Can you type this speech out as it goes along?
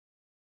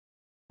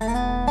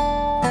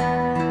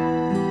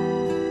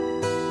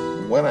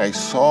I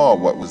saw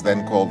what was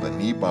then called the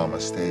Niebaum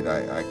estate,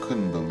 I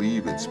couldn't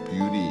believe its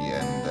beauty,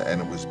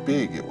 and it was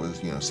big. It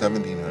was,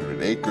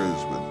 1,700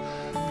 acres with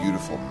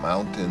beautiful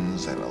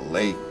mountains and a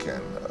lake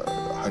and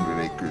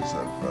 100 acres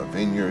of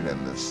vineyard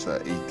and this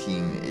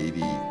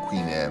 1880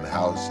 Queen Anne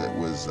house. It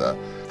was the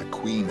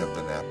queen of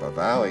the Napa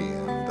Valley,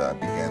 and I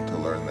began to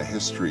learn the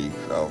history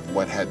of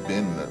what had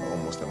been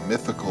almost a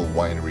mythical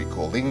winery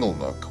called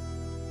Inglenook.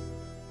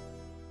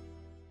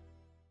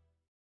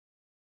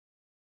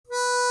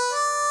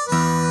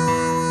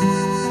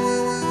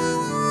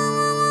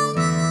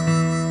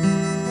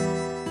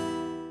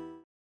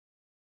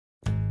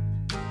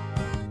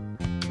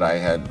 I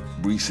had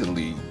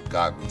recently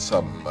gotten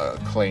some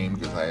acclaim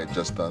because I had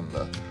just done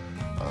the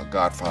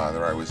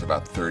Godfather. I was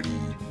about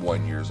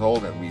 31 years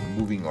old, and we were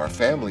moving our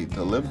family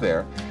to live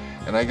there.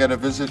 And I got a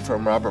visit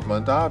from Robert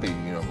Mondavi,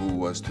 who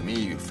was to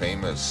me a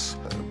famous,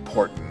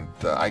 important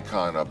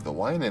icon of the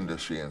wine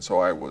industry. And so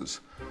I was,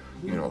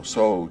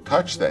 so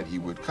touched that he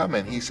would come.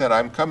 And he said,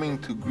 "I'm coming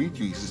to greet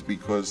you," he says,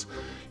 "because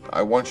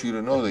I want you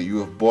to know that you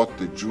have bought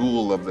the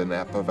jewel of the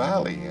Napa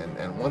Valley."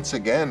 And once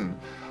again,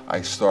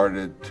 I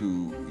started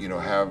to,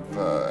 have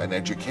an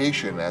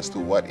education as to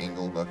what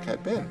Inglenook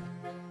had been.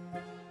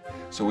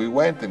 So we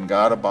went and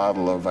got a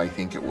bottle of, I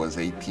think it was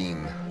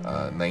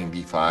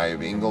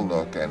 1895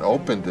 Inglenook, and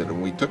opened it,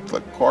 and we took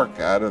the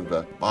cork out of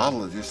the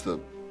bottle. Just the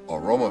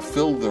aroma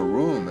filled the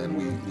room, and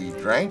we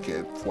drank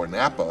it. For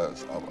Napa,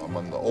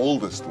 among the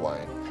oldest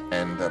wine.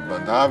 And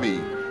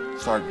Mondavi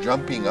started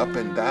jumping up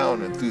and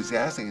down,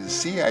 enthusiastic. He said,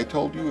 "See, I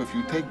told you, if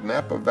you take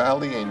Napa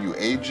Valley and you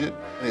age it,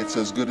 it's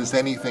as good as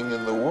anything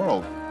in the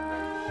world."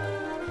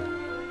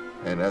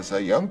 And as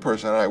a young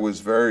person, I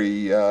was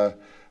very,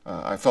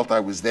 I felt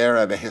I was there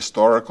at a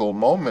historical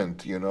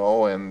moment,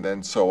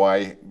 and so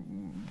I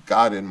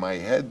got in my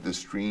head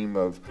this dream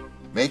of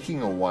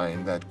making a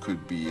wine that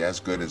could be as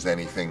good as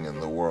anything in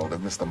the world.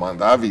 If Mr.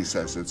 Mondavi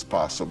says it's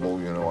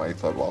possible, I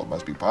thought, well, it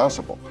must be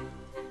possible.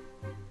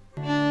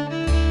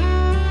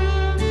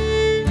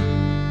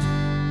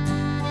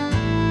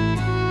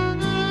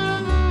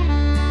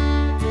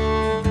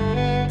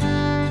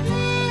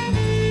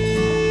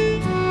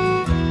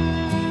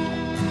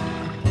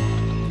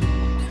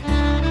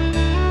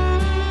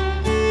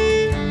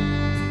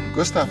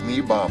 Gustav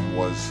Niebaum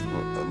was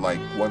like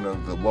one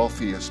of the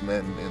wealthiest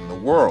men in the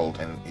world,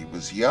 and he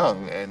was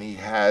young, and he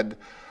had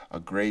a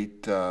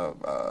great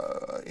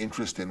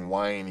interest in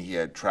wine. He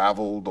had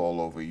traveled all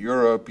over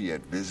Europe. He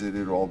had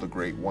visited all the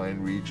great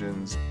wine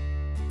regions.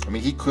 I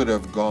mean, he could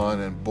have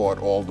gone and bought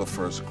all the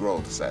first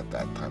growths at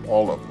that time,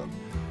 all of them.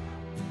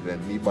 Then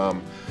Niebaum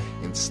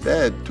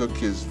instead took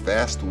his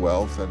vast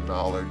wealth and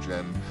knowledge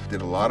and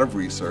did a lot of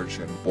research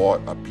and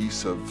bought a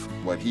piece of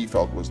what he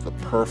felt was the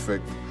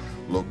perfect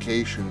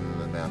location in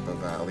the Napa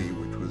Valley,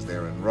 which was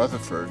there in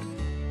Rutherford.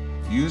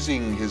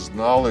 Using his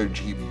knowledge,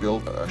 he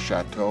built a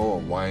chateau, a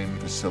wine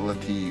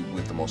facility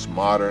with the most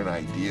modern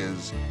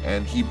ideas,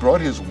 and he brought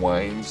his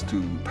wines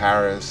to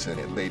Paris in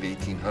the late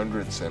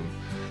 1800s, and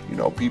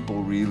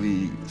people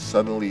really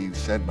suddenly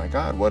said, "My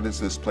God, what is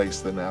this place,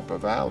 the Napa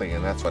Valley?"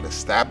 And that's what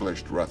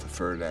established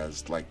Rutherford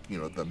as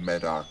the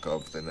Medoc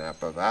of the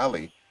Napa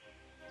Valley.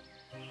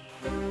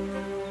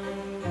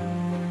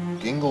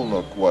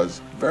 Inglenook was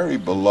very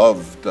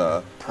beloved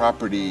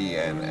property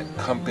and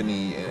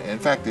company. In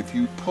fact, if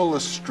you pull a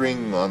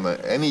string on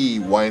any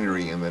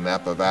winery in the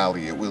Napa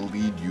Valley, it will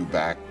lead you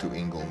back to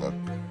Inglenook.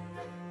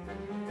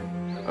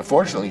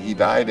 Unfortunately, he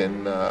died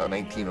in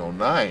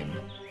 1909,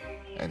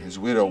 and his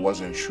widow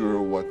wasn't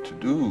sure what to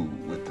do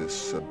with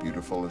this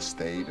beautiful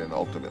estate, and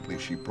ultimately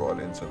she brought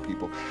in some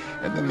people.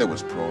 And then there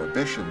was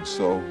Prohibition,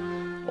 so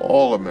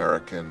all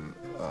American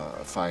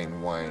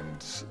fine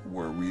wines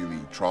were really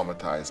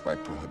traumatized by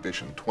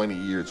Prohibition. 20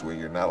 years where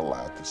you're not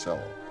allowed to sell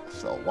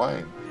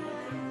wine.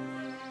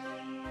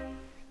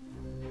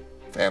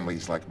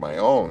 Families like my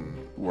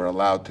own were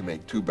allowed to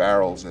make 2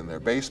 barrels in their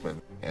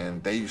basement,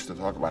 and they used to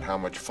talk about how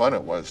much fun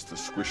it was to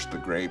squish the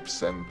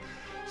grapes. And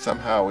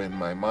somehow in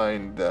my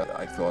mind,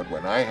 I thought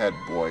when I had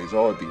boys,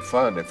 it'd be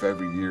fun if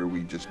every year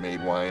we just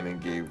made wine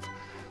and gave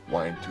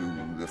wine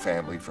to the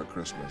family for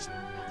Christmas.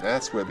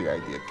 That's where the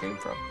idea came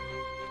from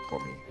for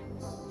me.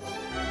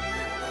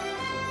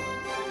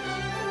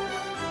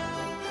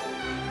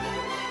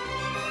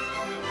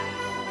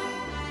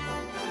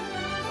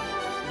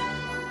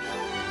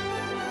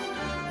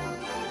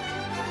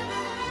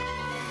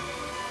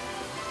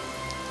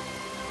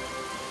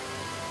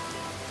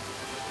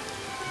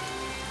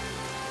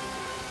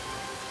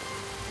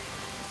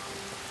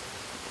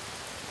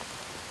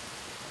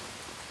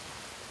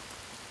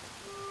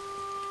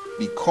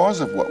 Because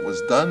of what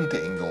was done to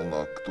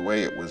Inglenook, the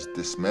way it was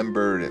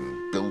dismembered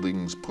and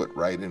buildings put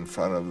right in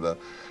front of the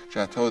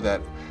chateau,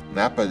 that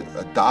Napa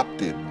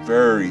adopted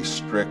very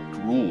strict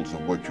rules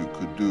of what you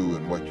could do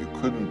and what you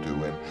couldn't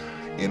do. And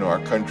in our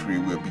country,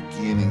 we're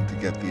beginning to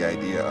get the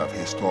idea of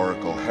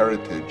historical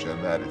heritage,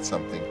 and that it's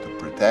something to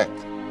protect.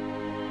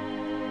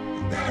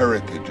 The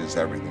heritage is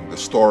everything. The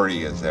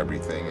story is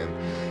everything. And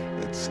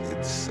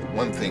It's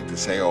one thing to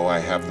say, oh, I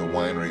have the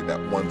winery that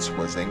once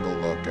was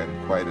Inglenook,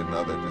 and quite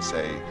another to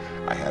say,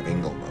 I have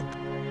Inglenook.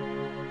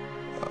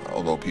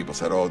 Although people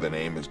said, oh, the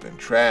name has been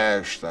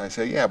trashed, I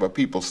say, yeah, but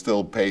people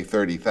still pay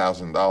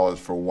 $30,000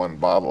 for one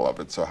bottle of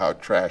it, so how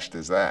trashed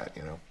is that,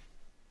 you know?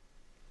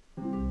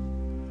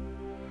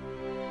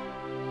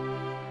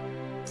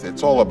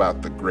 It's all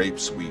about the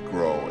grapes we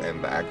grow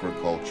and the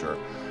agriculture.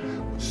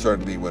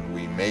 Certainly when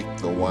we make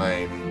the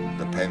wine,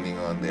 depending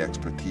on the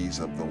expertise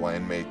of the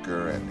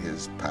winemaker and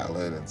his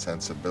palate and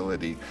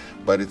sensibility,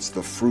 but it's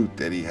the fruit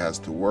that he has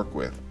to work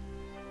with.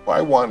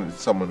 I wanted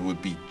someone who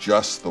would be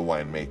just the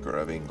winemaker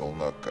of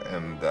Inglenook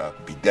and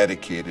be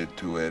dedicated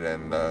to it.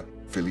 And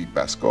Philippe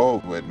Basco,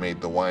 who had made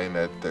the wine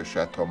at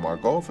Chateau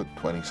Margaux for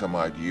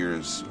 20-some-odd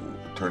years,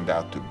 turned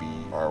out to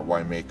be our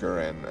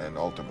winemaker, and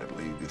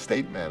ultimately the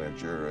estate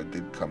manager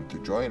did come to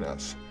join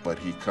us. But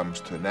he comes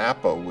to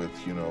Napa with,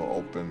 you know,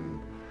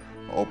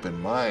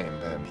 open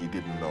mind, and he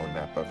didn't know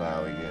Napa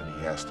Valley, and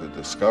he has to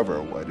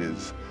discover what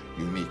is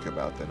unique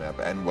about the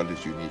Napa and what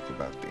is unique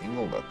about the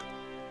Inglenook.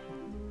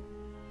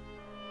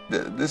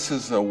 This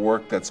is a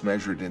work that's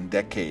measured in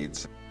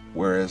decades,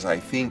 whereas I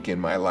think in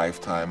my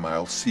lifetime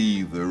I'll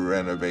see the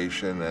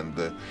renovation and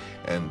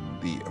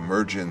the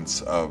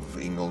emergence of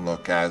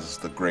Inglenook as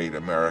the great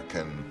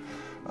American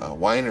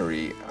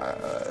winery.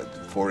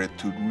 For it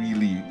to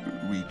really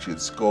reach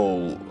its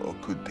goal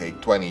could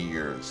take 20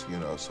 years, you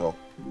know. So,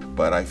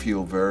 but I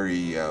feel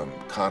very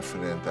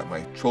confident that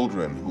my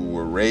children, who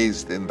were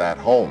raised in that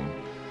home,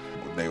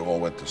 they all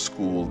went to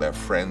school, their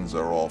friends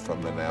are all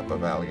from the Napa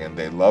Valley, and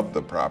they love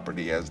the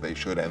property, as they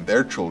should, and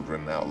their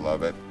children now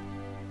love it.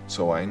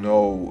 So I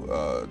know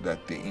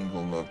that the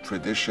Inglenook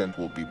tradition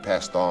will be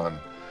passed on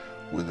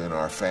within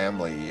our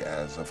family,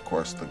 as of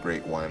course the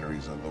great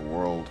wineries of the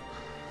world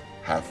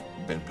have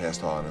been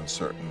passed on in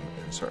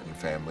certain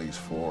families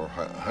for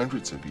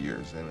hundreds of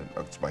years, and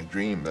it's my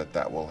dream that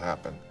that will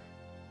happen.